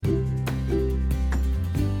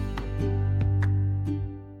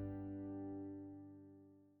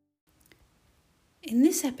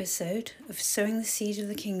this episode of Sowing the Seed of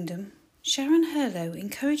the Kingdom, Sharon Hurlow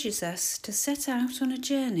encourages us to set out on a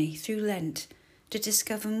journey through Lent to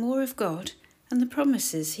discover more of God and the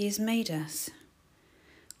promises He has made us.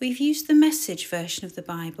 We've used the Message version of the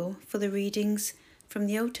Bible for the readings from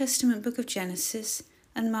the Old Testament book of Genesis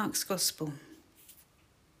and Mark's Gospel.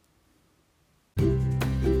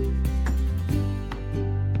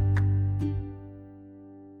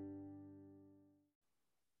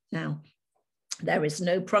 Now, there is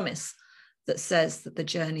no promise that says that the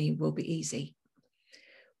journey will be easy.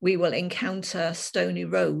 We will encounter stony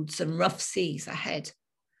roads and rough seas ahead.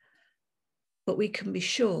 But we can be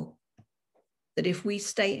sure that if we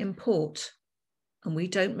stay in port and we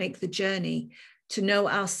don't make the journey to know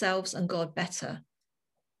ourselves and God better,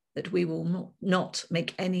 that we will not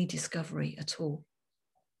make any discovery at all.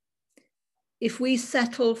 If we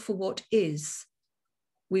settle for what is,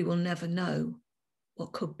 we will never know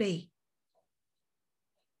what could be.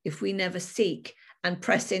 If we never seek and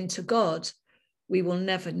press into God, we will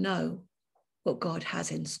never know what God has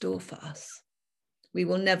in store for us. We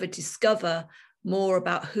will never discover more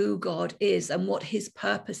about who God is and what His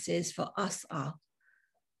purposes for us are.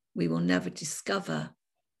 We will never discover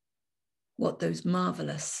what those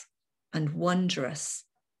marvelous and wondrous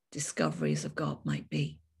discoveries of God might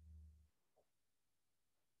be.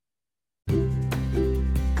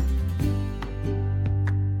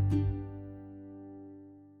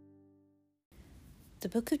 The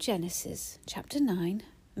book of Genesis, chapter 9,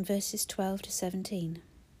 and verses 12 to 17.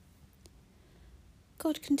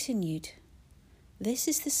 God continued, "This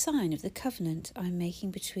is the sign of the covenant I am making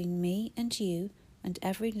between me and you and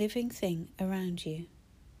every living thing around you,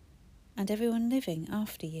 and everyone living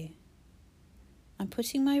after you. I'm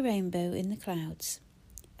putting my rainbow in the clouds,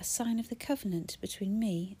 a sign of the covenant between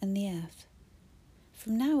me and the earth.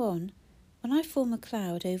 From now on, when I form a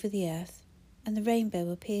cloud over the earth and the rainbow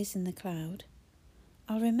appears in the cloud,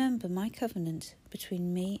 I'll remember my covenant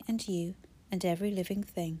between me and you and every living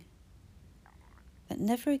thing. That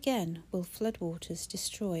never again will floodwaters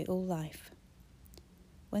destroy all life.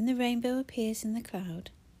 When the rainbow appears in the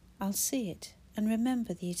cloud, I'll see it and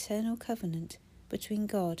remember the eternal covenant between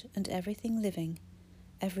God and everything living,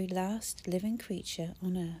 every last living creature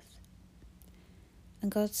on earth."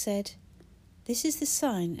 And God said, "This is the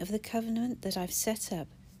sign of the covenant that I've set up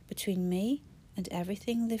between me and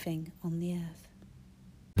everything living on the earth."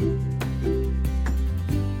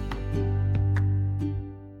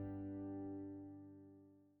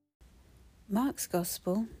 Mark's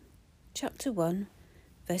Gospel, chapter 1,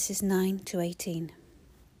 verses 9 to 18.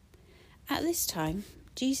 At this time,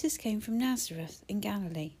 Jesus came from Nazareth in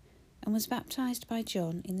Galilee and was baptized by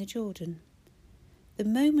John in the Jordan. The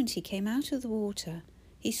moment he came out of the water,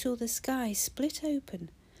 he saw the sky split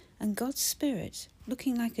open and God's Spirit,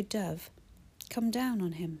 looking like a dove, come down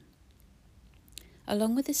on him.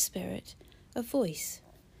 Along with the Spirit, a voice,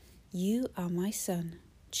 "You are my Son,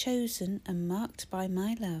 chosen and marked by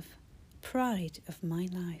my love, pride of my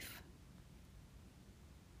life."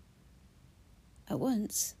 At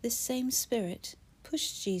once, this same Spirit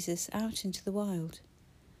pushed Jesus out into the wild.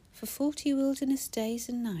 For 40 wilderness days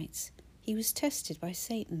and nights, he was tested by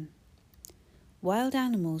Satan. Wild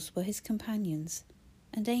animals were his companions,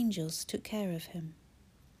 and angels took care of him.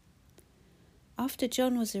 After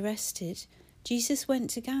John was arrested, Jesus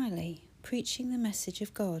went to Galilee, preaching the message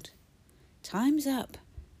of God. "Time's up.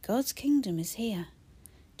 God's kingdom is here.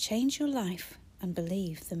 Change your life and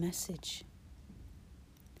believe the message."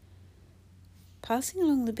 Passing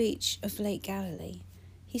along the beach of Lake Galilee,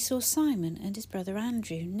 he saw Simon and his brother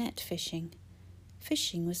Andrew net fishing.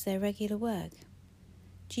 Fishing was their regular work.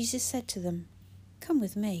 Jesus said to them, "Come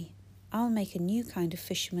with me. I'll make a new kind of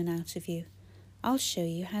fisherman out of you. I'll show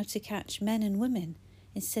you how to catch men and women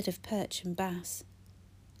instead of perch and bass."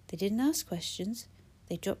 They didn't ask questions.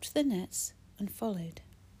 They dropped their nets and followed.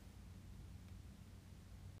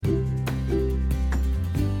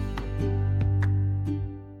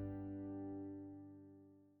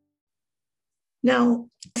 Now,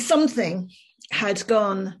 something had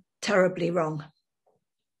gone terribly wrong.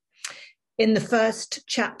 In the first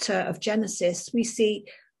chapter of Genesis, we see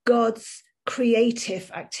God's creative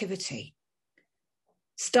activity.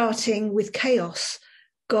 Starting with chaos,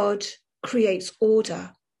 God creates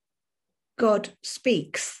order. God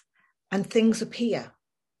speaks and things appear.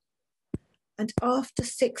 And after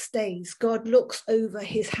 6 days, God looks over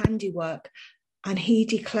his handiwork and he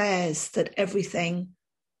declares that everything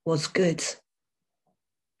was good.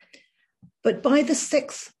 But by the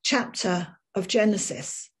 6th chapter of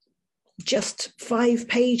Genesis, just 5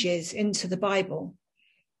 pages into the Bible,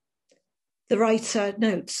 the writer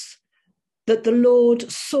notes that the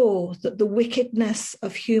Lord saw that the wickedness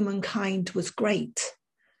of humankind was great,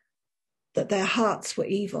 that their hearts were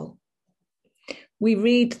evil. We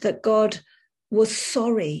read that God was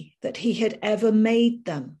sorry that he had ever made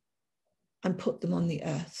them and put them on the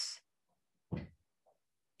earth.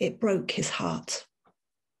 It broke his heart.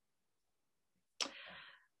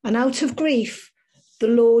 And out of grief, the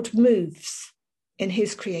Lord moves in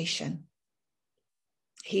his creation.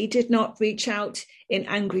 He did not reach out in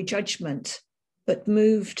angry judgment, but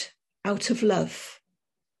moved out of love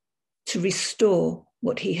to restore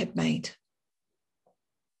what he had made.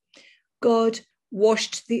 God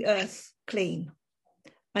washed the earth clean,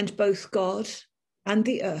 and both God and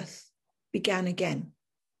the earth began again.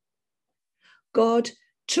 God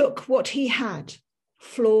took what he had,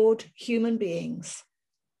 flawed human beings,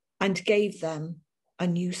 and gave them a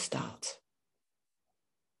new start.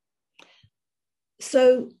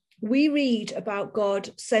 So we read about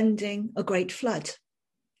God sending a great flood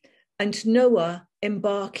and Noah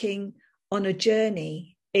embarking on a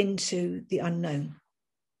journey into the unknown.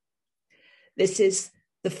 This is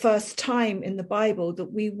the first time in the Bible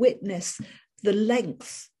that we witness the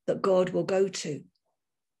lengths that God will go to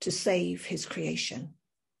save his creation.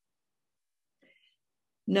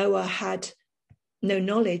 Noah had no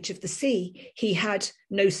knowledge of the sea. He had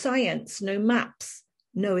no science, no maps,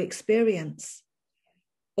 no experience.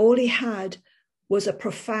 All he had was a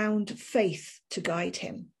profound faith to guide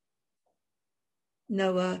him.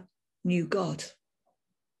 Noah knew God.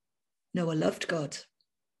 Noah loved God.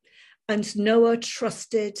 And Noah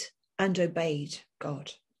trusted and obeyed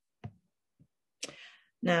God.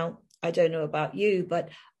 Now, I don't know about you, but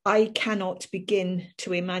I cannot begin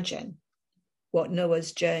to imagine what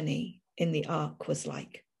Noah's journey in the ark was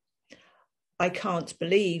like. I can't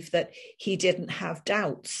believe that he didn't have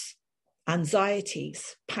doubts,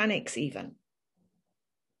 anxieties, panics even.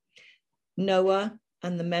 Noah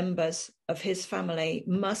and the members of his family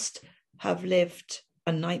must have lived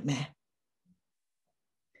a nightmare.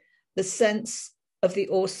 The sense of the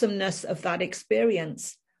awesomeness of that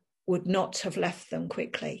experience would not have left them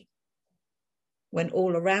quickly, when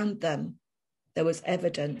all around them there was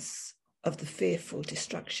evidence of the fearful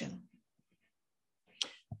destruction.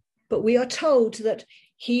 But we are told that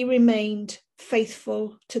he remained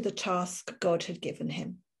faithful to the task God had given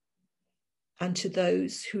him. And to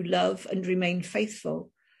those who love and remain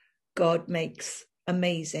faithful, God makes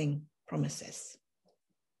amazing promises.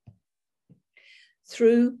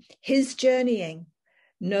 Through his journeying,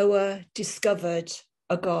 Noah discovered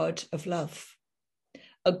a God of love,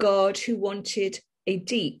 a God who wanted a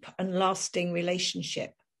deep and lasting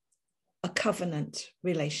relationship, a covenant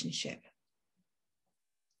relationship.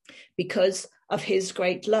 Because of his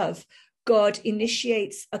great love, God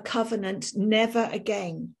initiates a covenant never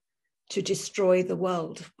again to destroy the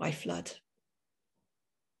world by flood.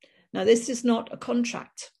 Now, this is not a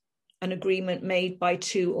contract, an agreement made by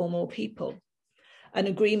two or more people, an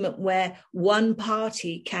agreement where one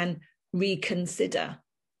party can reconsider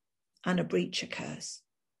and a breach occurs.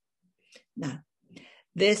 No,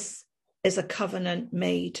 this is a covenant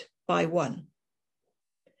made by one.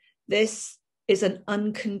 This is an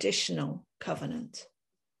unconditional covenant.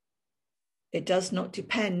 It does not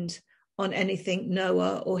depend on anything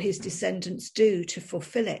Noah or his descendants do to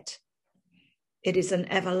fulfill it. It is an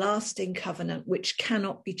everlasting covenant which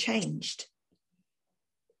cannot be changed.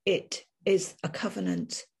 It is a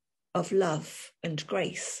covenant of love and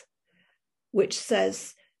grace, which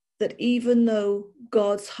says that even though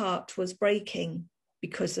God's heart was breaking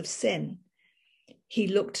because of sin, he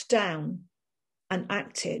looked down and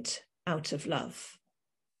acted out of love.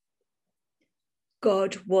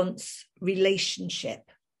 God wants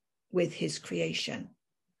relationship with his creation.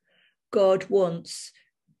 God wants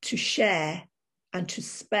to share and to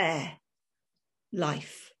spare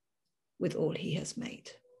life with all he has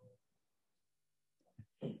made.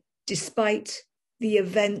 Despite the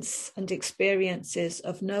events and experiences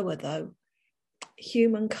of Noah, though,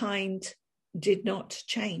 humankind did not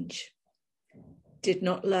change, did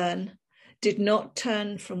not learn, did not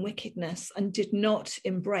turn from wickedness, and did not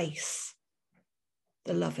embrace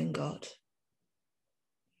the loving God.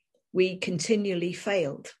 We continually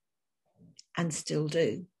failed, and still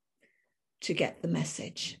do, to get the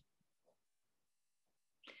message.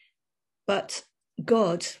 But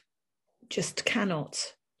God just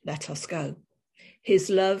cannot let us go. His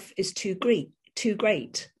love is too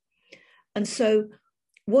great. And so,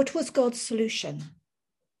 what was God's solution?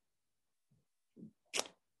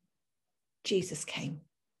 Jesus came.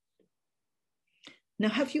 Now,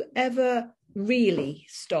 have you ever really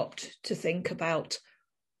stopped to think about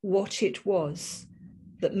what it was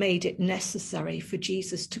that made it necessary for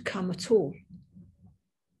Jesus to come at all.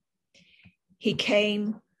 He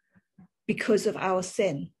came because of our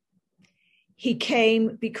sin. He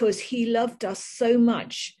came because he loved us so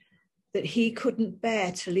much that he couldn't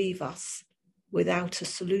bear to leave us without a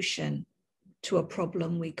solution to a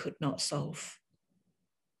problem we could not solve.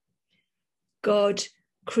 God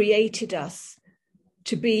created us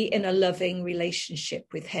to be in a loving relationship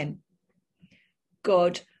with him.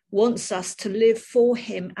 God wants us to live for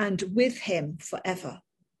him and with him forever.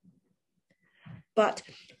 But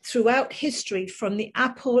throughout history, from the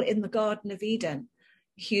apple in the Garden of Eden,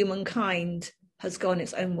 humankind has gone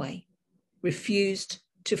its own way, refused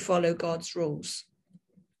to follow God's rules,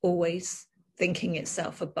 always thinking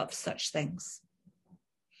itself above such things.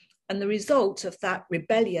 And the result of that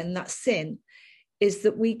rebellion, that sin, is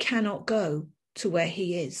that we cannot go to where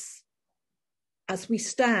he is. As we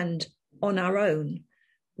stand on our own,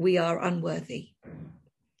 we are unworthy.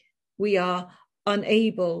 We are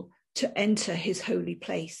unable to enter his holy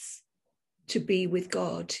place, to be with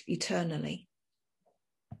God eternally.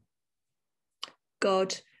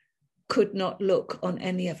 God could not look on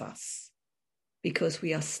any of us because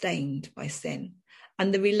we are stained by sin.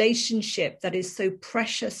 And the relationship that is so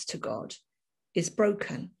precious to God is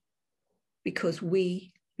broken because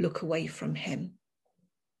we look away from him.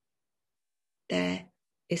 There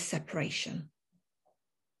is separation.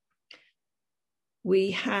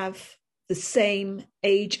 We have the same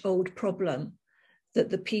age-old problem that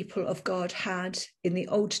the people of God had in the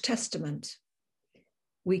Old Testament.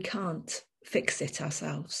 We can't fix it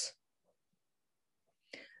ourselves.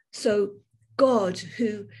 So God,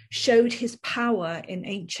 who showed his power in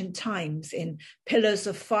ancient times in pillars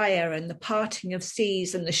of fire and the parting of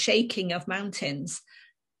seas and the shaking of mountains,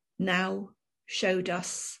 now showed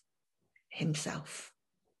us himself.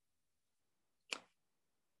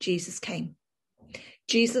 Jesus came.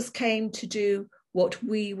 Jesus came to do what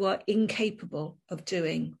we were incapable of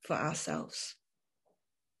doing for ourselves,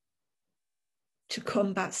 to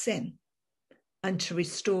combat sin and to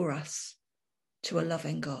restore us to a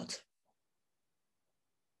loving God.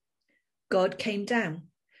 God came down,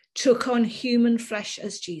 took on human flesh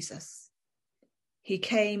as Jesus. He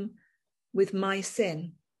came with my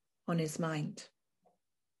sin on his mind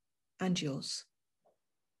and yours,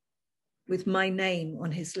 with my name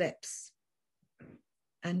on his lips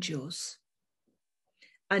and yours,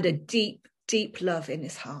 and a deep, deep love in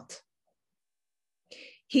his heart.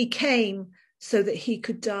 He came so that he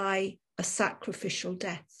could die a sacrificial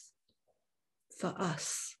death for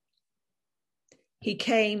us. He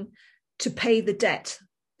came to pay the debt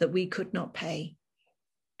that we could not pay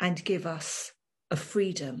and give us a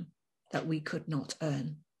freedom that we could not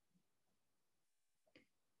earn.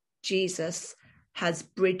 Jesus has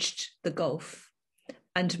bridged the gulf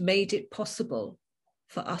and made it possible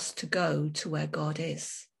for us to go to where God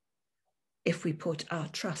is if we put our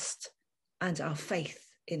trust and our faith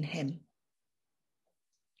in him.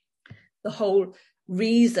 The whole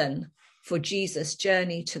reason for Jesus'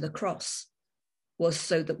 journey to the cross was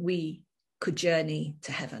so that we could journey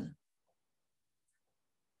to heaven.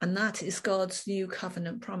 And that is God's new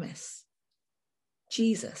covenant promise.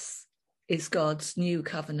 Jesus is God's new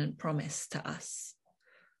covenant promise to us,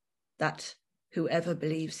 that whoever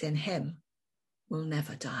believes in him will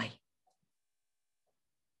never die.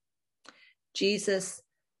 Jesus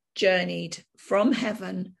journeyed from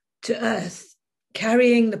heaven to earth,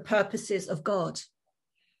 carrying the purposes of God.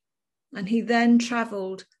 And he then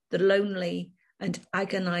travelled the lonely and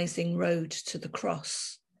agonizing road to the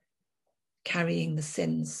cross, carrying the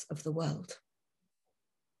sins of the world.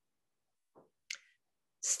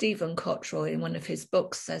 Stephen Cottroy, in one of his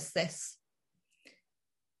books, says this: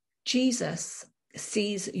 Jesus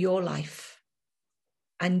sees your life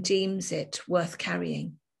and deems it worth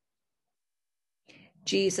carrying.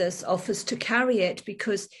 Jesus offers to carry it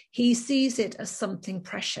because he sees it as something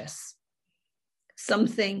precious,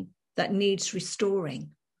 something that needs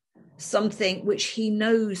restoring, something which he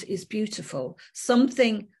knows is beautiful,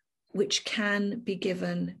 something which can be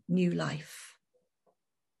given new life.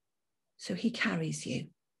 So he carries you.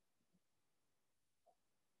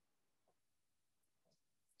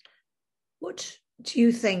 What do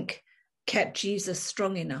you think kept Jesus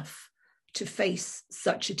strong enough to face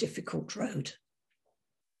such a difficult road?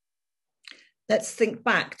 Let's think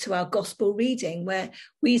back to our gospel reading where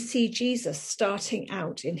we see Jesus starting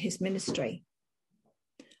out in his ministry.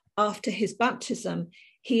 After his baptism,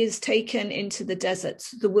 he is taken into the desert,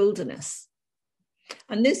 the wilderness.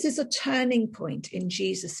 And this is a turning point in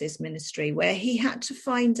Jesus's ministry where he had to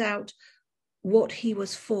find out what he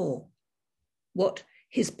was for, what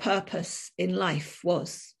his purpose in life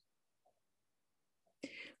was.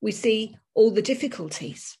 We see all the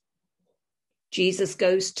difficulties. Jesus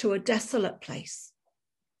goes to a desolate place.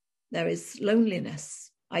 There is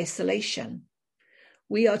loneliness, isolation.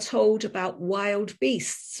 We are told about wild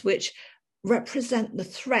beasts, which represent the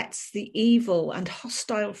threats, the evil and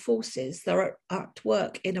hostile forces that are at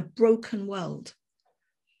work in a broken world.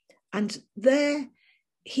 And there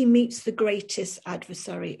he meets the greatest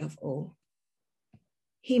adversary of all.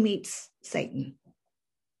 He meets Satan.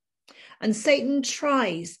 And Satan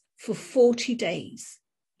tries for 40 days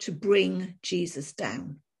to bring Jesus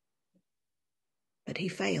down. But he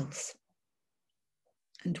fails.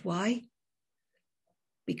 And why?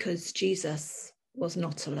 Because Jesus was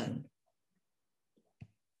not alone.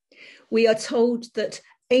 We are told that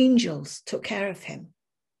angels took care of him,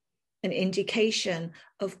 an indication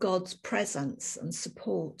of God's presence and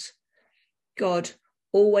support. God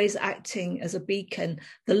always acting as a beacon,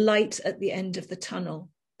 the light at the end of the tunnel,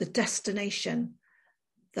 the destination,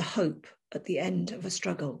 the hope at the end of a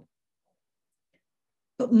struggle.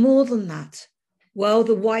 But more than that, while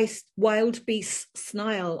the wild beasts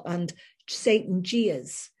snarl and Satan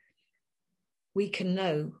jeers, we can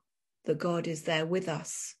know that God is there with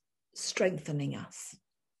us, strengthening us.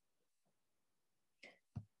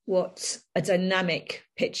 What a dynamic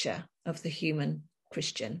picture of the human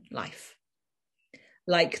Christian life.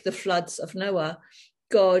 Like the floods of Noah,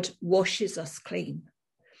 God washes us clean.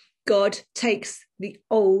 God takes the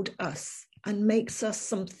old us and makes us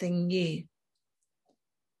something new.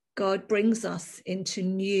 God brings us into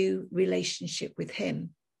new relationship with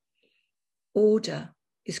him. Order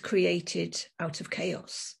is created out of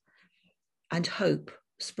chaos, and hope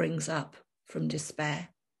springs up from despair.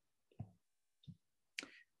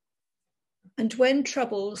 And when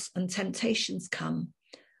troubles and temptations come,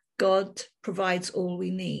 God provides all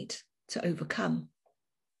we need to overcome.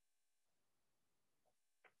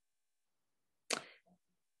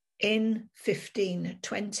 In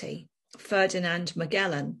 1520, Ferdinand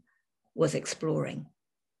Magellan was exploring.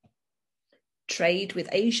 Trade with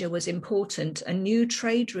Asia was important and new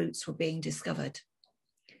trade routes were being discovered.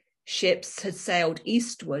 Ships had sailed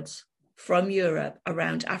eastwards from Europe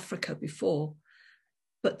around Africa before,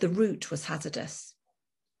 but the route was hazardous.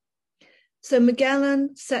 So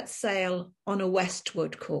Magellan set sail on a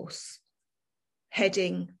westward course,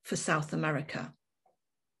 heading for South America.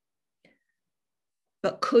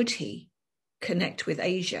 But could he connect with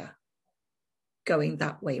Asia going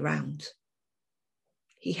that way round?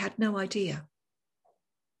 He had no idea.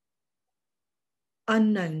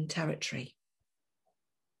 Unknown territory.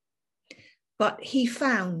 But he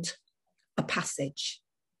found a passage.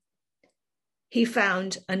 He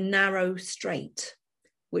found a narrow strait,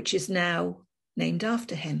 which is now named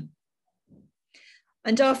after him.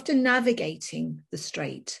 And after navigating the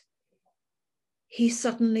strait, he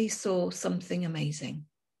suddenly saw something amazing.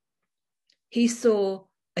 He saw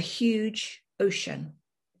a huge ocean,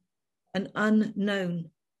 an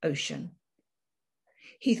unknown ocean.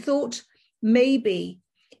 He thought maybe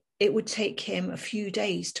it would take him a few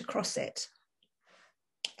days to cross it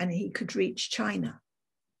and he could reach China.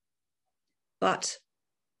 But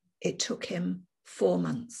it took him 4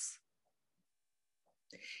 months.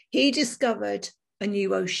 He discovered a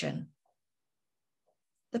new ocean,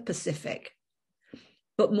 the Pacific.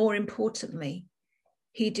 But more importantly,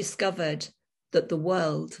 he discovered that the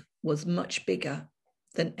world was much bigger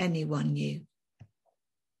than anyone knew.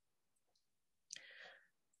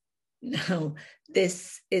 Now,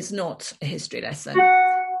 this is not a history lesson,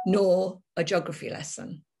 nor a geography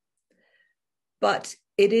lesson, but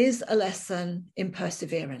it is a lesson in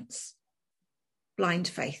perseverance, blind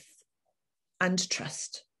faith, and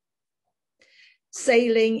trust.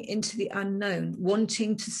 Sailing into the unknown,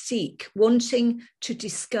 wanting to seek, wanting to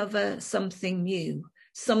discover something new,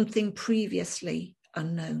 something previously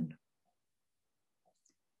unknown.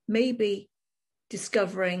 Maybe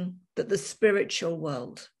discovering that the spiritual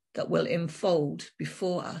world that will unfold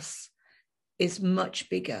before us is much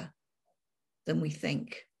bigger than we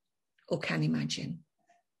think or can imagine.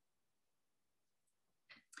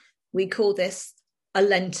 We call this a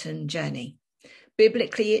Lenten journey.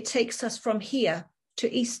 Biblically, it takes us from here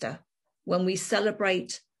to Easter, when we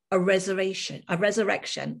celebrate a resurrection,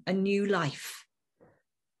 a new life.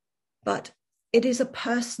 But it is a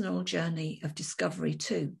personal journey of discovery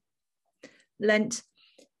too. Lent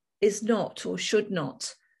is not or should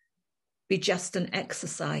not be just an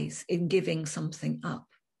exercise in giving something up.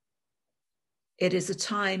 It is a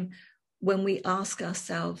time when we ask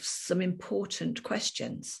ourselves some important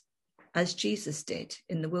questions, as Jesus did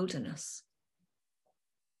in the wilderness.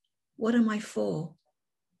 What am I for?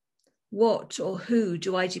 What or who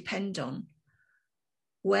do I depend on?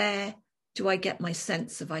 Where do I get my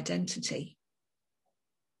sense of identity?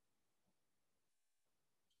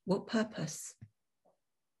 What purpose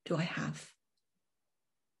do I have?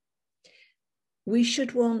 We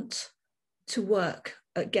should want to work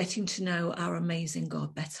at getting to know our amazing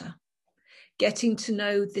God better, getting to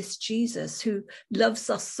know this Jesus who loves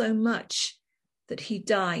us so much that he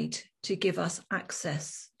died to give us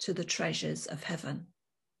access to the treasures of heaven.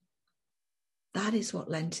 That is what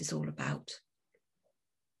Lent is all about.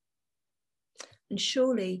 And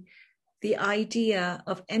surely the idea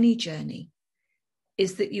of any journey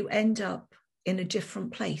is that you end up in a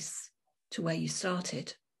different place to where you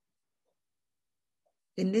started.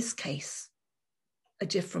 In this case, a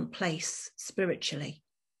different place spiritually.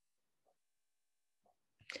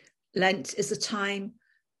 Lent is a time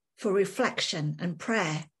for reflection and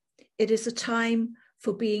prayer. It is a time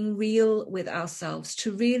for being real with ourselves,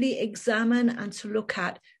 to really examine and to look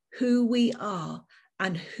at who we are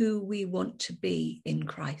and who we want to be in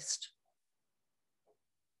Christ.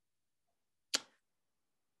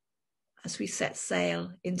 As we set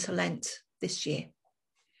sail into Lent this year,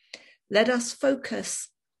 let us focus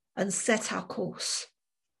and set our course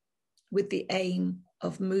with the aim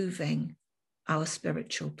of moving our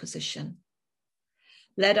spiritual position.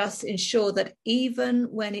 Let us ensure that even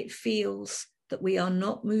when it feels that we are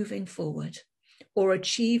not moving forward or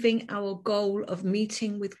achieving our goal of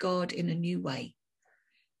meeting with God in a new way,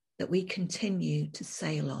 that we continue to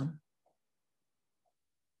sail on.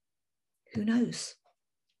 Who knows?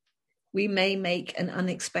 We may make an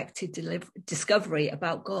unexpected discovery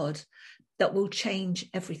about God that will change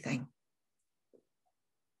everything.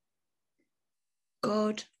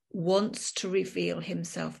 God wants to reveal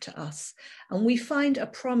himself to us. And we find a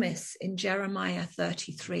promise in Jeremiah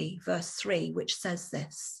 33, verse 3, which says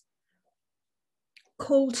this: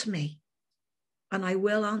 "Call to me, and I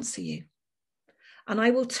will answer you, and I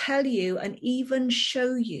will tell you and even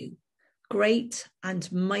show you great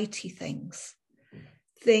and mighty things,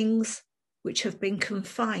 things which have been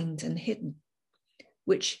confined and hidden,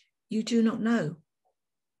 which you do not know,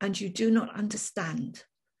 and you do not understand,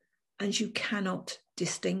 and you cannot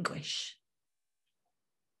distinguish."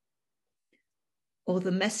 Or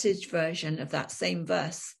the Message version of that same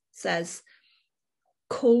verse says,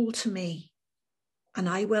 "Call to me, and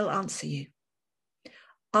I will answer you.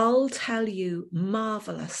 I'll tell you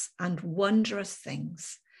marvelous and wondrous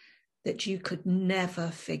things that you could never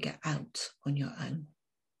figure out on your own."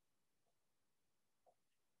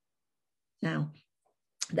 Now,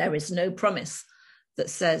 there is no promise that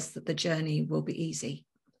says that the journey will be easy.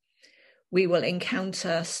 We will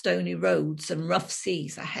encounter stony roads and rough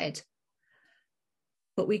seas ahead.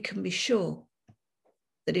 But we can be sure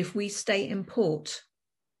that if we stay in port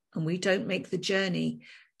and we don't make the journey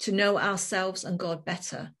to know ourselves and God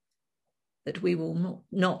better, that we will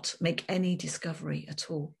not make any discovery at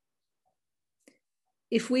all.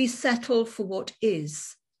 If we settle for what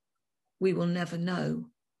is, we will never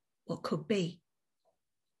know what could be.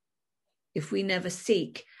 If we never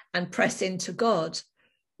seek and press into God,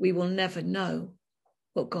 we will never know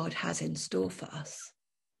what God has in store for us.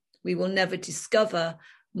 We will never discover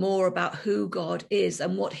more about who God is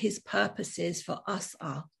and what his purposes for us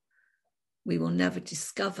are. We will never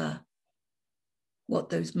discover what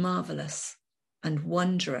those marvelous and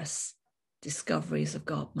wondrous discoveries of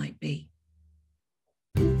God might be.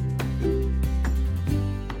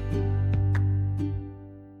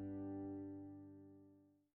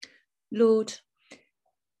 Lord,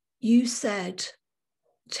 you said,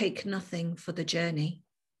 "Take nothing for the journey."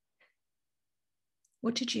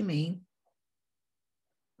 What did you mean?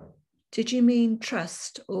 Did you mean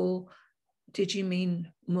trust, or did you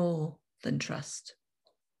mean more than trust?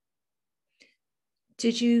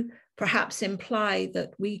 Did you perhaps imply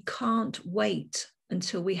that we can't wait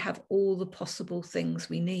until we have all the possible things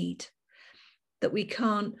we need? That we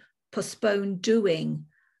can't postpone doing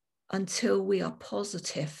until we are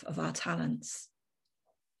positive of our talents?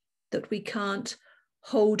 That we can't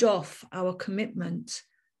hold off our commitment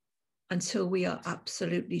until we are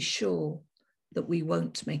absolutely sure that we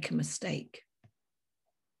won't make a mistake?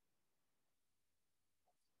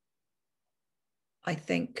 I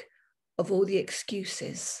think of all the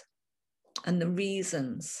excuses and the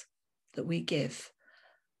reasons that we give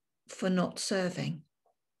for not serving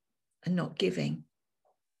and not giving,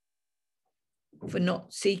 for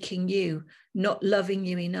not seeking you, not loving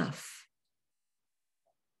you enough.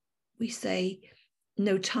 We say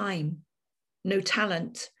no time, no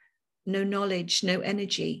talent, no knowledge, no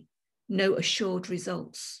energy, no assured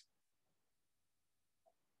results.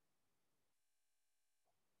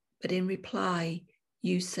 But in reply,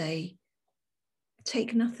 you say,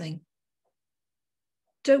 take nothing.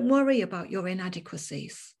 Don't worry about your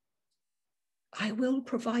inadequacies. I will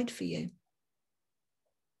provide for you.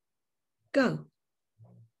 Go.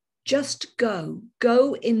 Just go.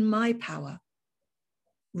 Go in my power.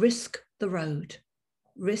 Risk the road.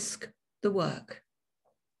 Risk the work.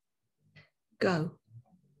 Go.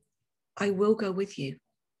 I will go with you.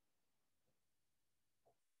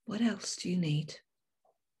 What else do you need?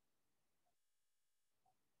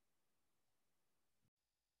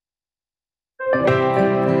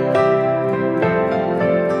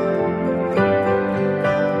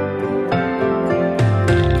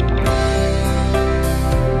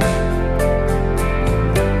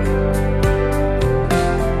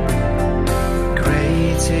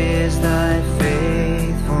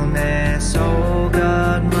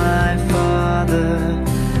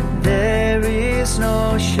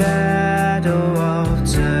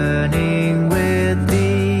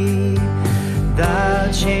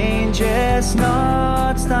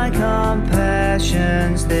 Thy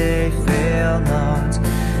compassions, they fail not.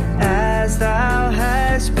 As thou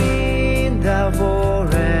hast been, thou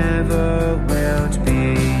forever wilt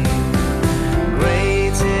be.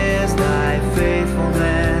 Great is thy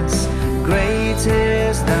faithfulness, great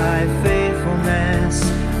is thy faithfulness.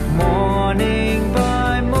 Morning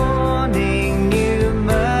by morning, new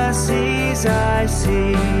mercies I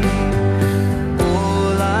see.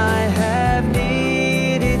 All I have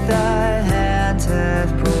needed, thy hand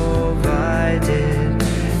hath provided.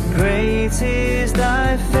 Great is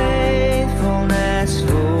thy faithfulness,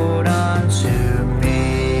 Lord, unto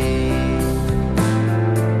me.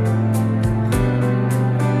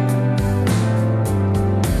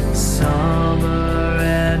 Summer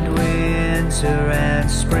and winter and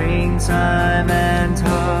springtime and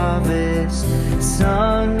harvest,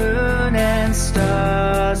 sun, moon, and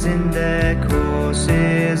stars in their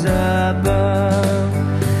courses above,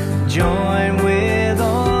 join with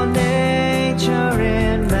all nature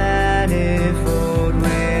in manifold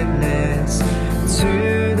witness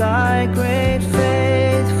to thy great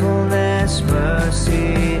faithfulness,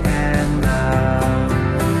 mercy, and love.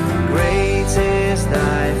 Great is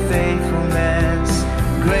thy faithfulness,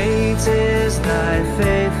 great is thy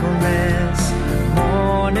faithfulness.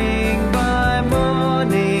 Morning by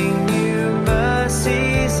morning, new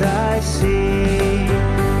mercies I see.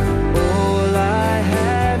 All I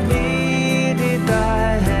have needed,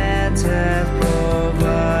 thy hand hath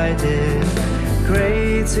provided.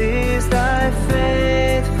 Great is thy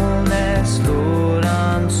faithfulness, Lord,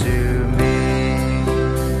 unto me.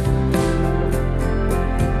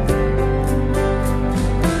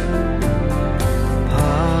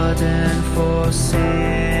 Pardon for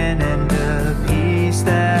sin and a peace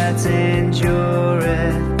that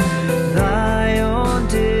endureth, thy own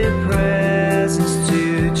dear presence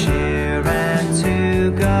to cheer and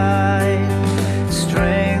to guide,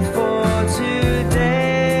 strength for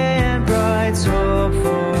today and bright hope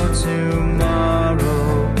for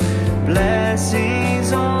tomorrow.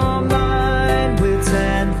 Blessings all mine with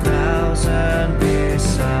 10,000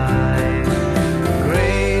 beside.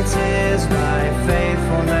 Great is thy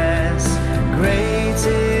faithfulness, great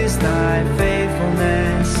is thy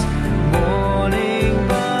faithfulness. Morning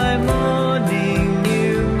by morning,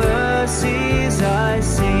 new mercies I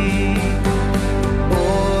see.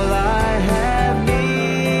 All I have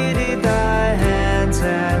needed, thy hand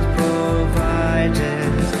hath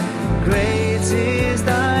provided. Great is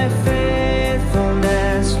thy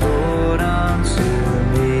faithfulness, Lord, unto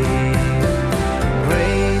me.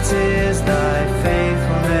 Great is thy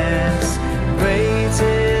faithfulness, great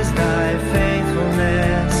is thy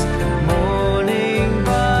faithfulness. Morning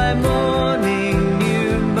by morning,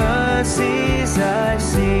 new mercies I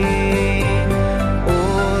see.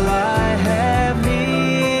 All I have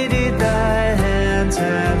needed, thy hand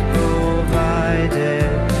hath provided.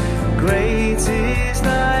 Great is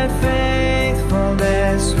thy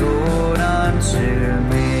faithfulness, Lord, unto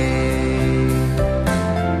me.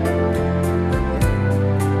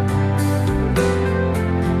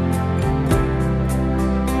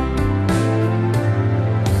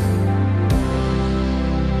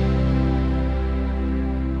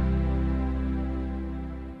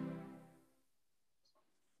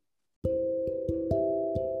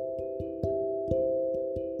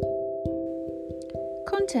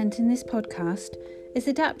 Content in this podcast is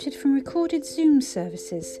adapted from recorded Zoom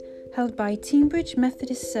services held by Teignbridge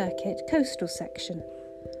Methodist Circuit Coastal Section.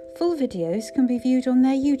 Full videos can be viewed on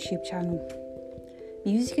their YouTube channel.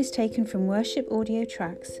 Music is taken from worship audio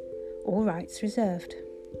tracks, all rights reserved.